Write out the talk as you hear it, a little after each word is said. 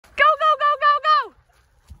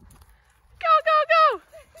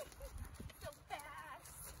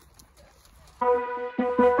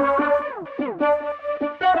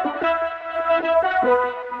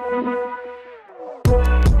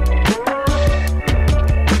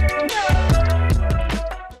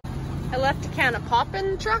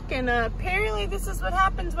in the truck, and apparently this is what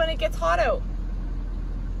happens when it gets hot out.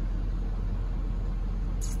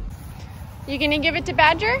 You gonna give it to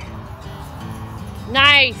Badger?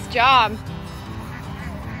 Nice job.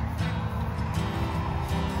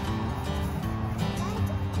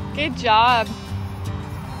 Good job.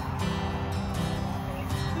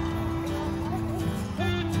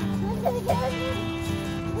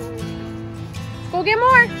 Go get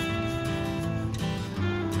more.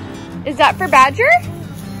 Is that for Badger?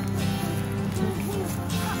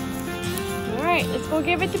 All right, let's go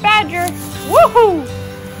give it to Badger. Woohoo!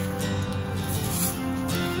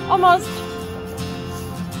 Almost.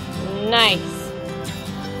 Nice.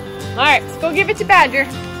 All right, let's go give it to Badger.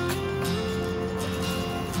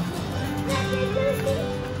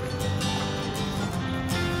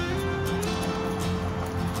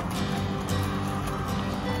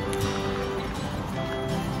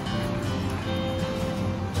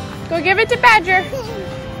 Go give it to Badger.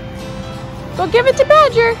 Go give it to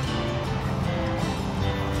Badger.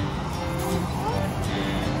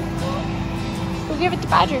 Go give it to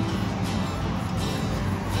Badger.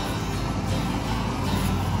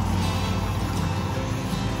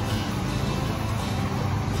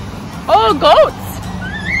 Oh, goats!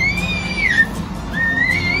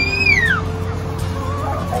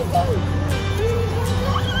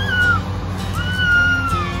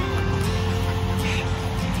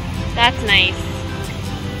 That's nice.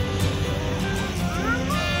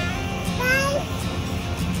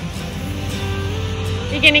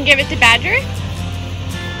 You gonna give it to Badger?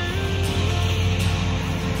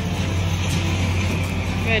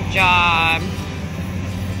 Good job.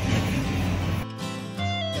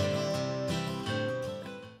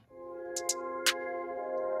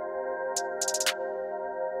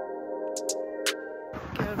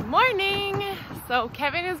 Good morning. So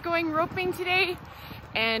Kevin is going roping today,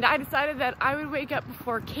 and I decided that I would wake up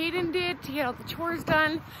before Caden did to get all the chores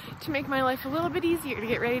done to make my life a little bit easier to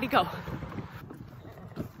get ready to go.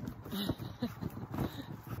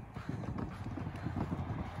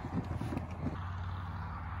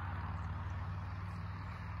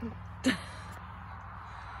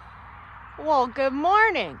 Well, good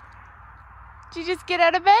morning. Did you just get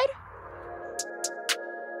out of bed?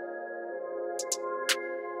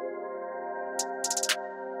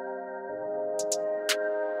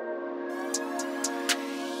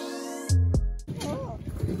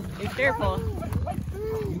 Be careful.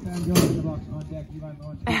 Anytime Joe in the box, contact Eli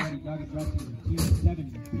Launch, dog and rescue, Team 7,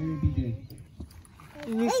 Barry BJ.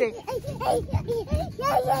 You say.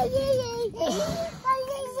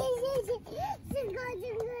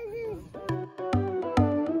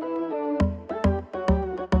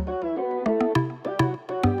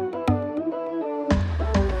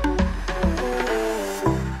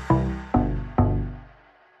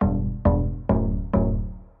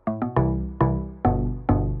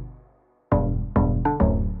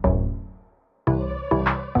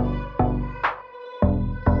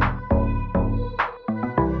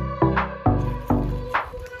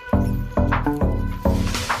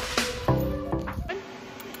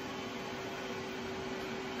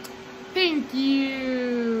 Thank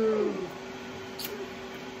you.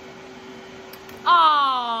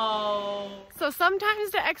 Oh. So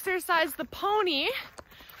sometimes to exercise the pony,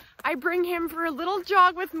 I bring him for a little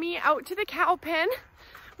jog with me out to the cow pen.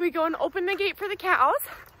 We go and open the gate for the cows,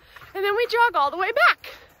 and then we jog all the way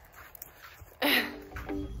back.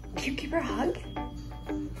 Can you give her a hug?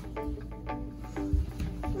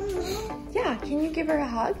 Yeah, can you give her a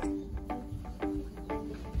hug?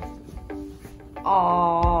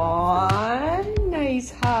 Aww, nice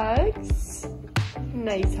hugs.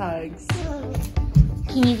 Nice hugs.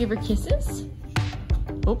 Can you give her kisses?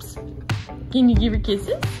 Oops. Can you give her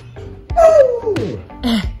kisses? Oh!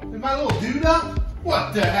 Is my little dude up?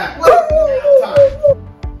 What the heck? What's time?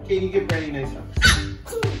 Can you give Brandi nice hugs?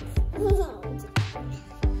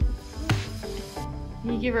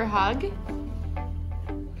 Can you give her a hug?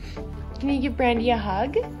 Can you give Brandi a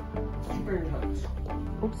hug? Give Brandi hugs.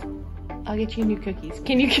 Oops. I'll get you new cookies.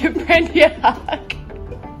 Can you give Brandi a hug?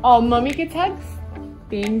 Oh, mommy gets hugs?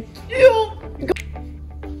 Thank you.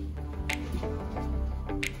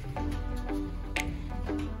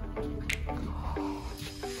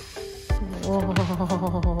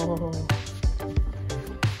 Whoa.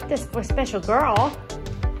 This for a special girl.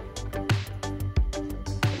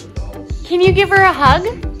 Can you give her a hug?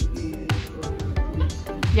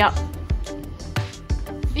 Yep.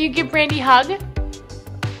 You give Brandi a hug?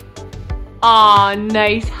 Aw,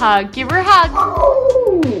 nice hug. Give her a hug.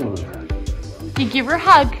 You give her a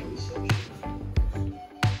hug.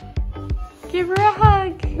 Give her a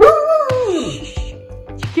hug.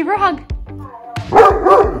 Give her a hug.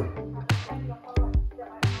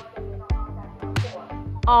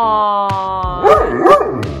 Aww.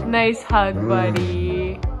 Nice hug,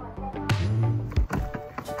 buddy.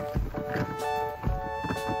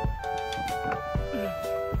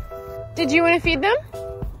 Did you want to feed them?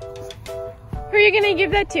 Who are you going to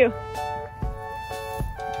give that to?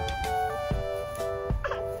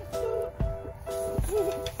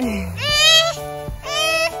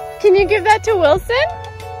 Can you give that to Wilson?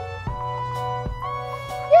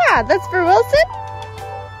 Yeah, that's for Wilson.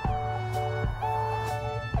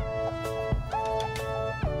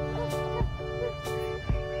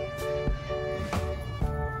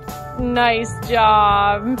 Nice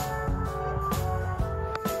job.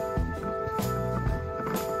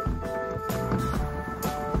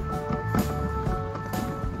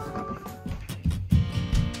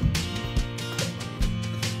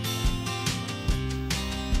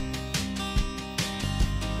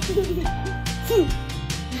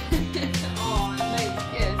 Oh, nice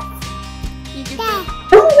kiss. You give that.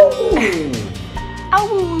 Ow!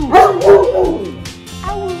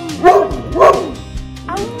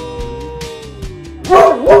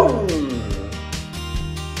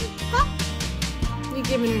 You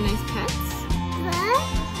giving her nice pets?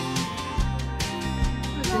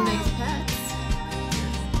 Those are nice pets.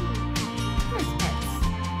 Nice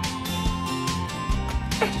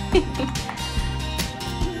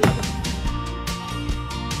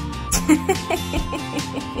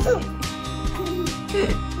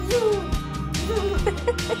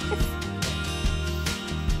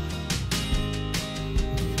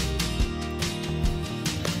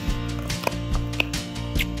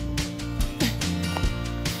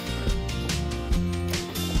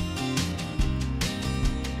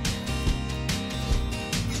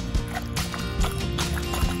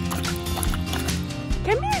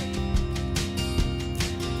Come here.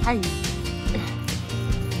 Hi.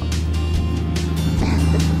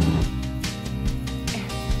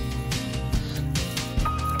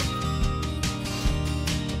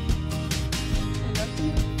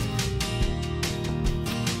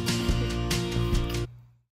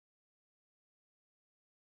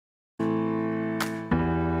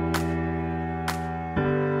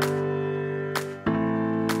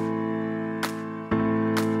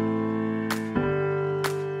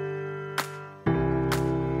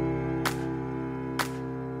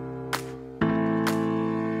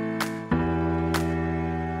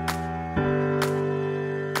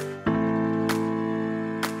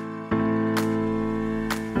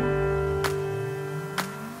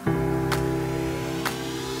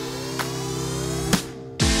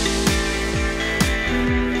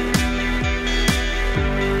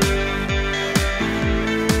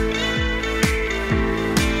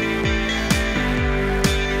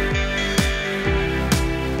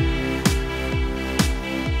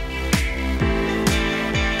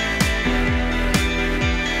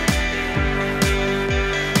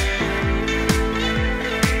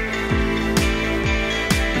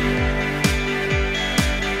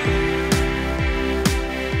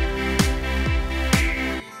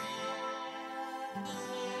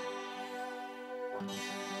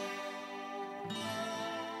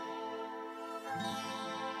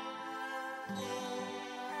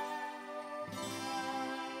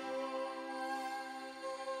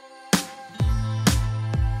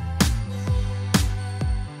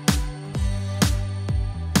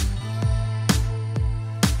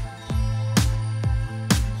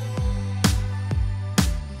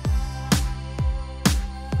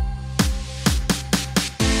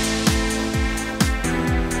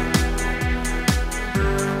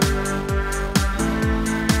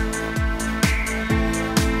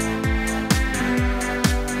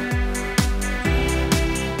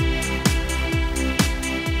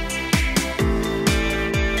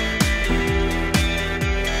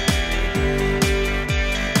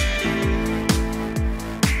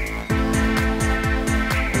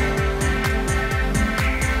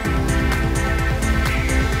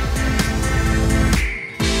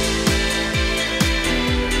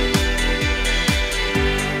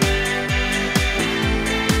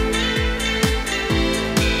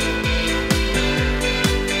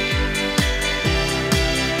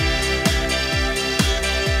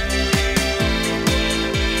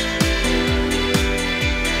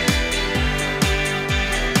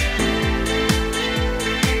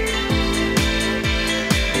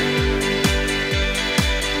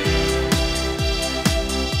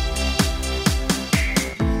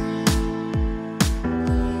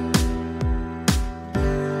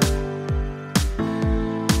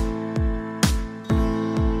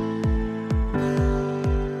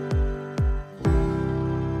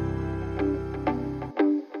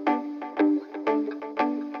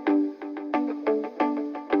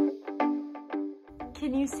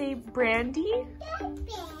 say Brandi?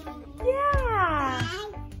 Yeah.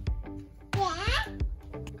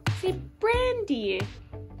 Say Brandi.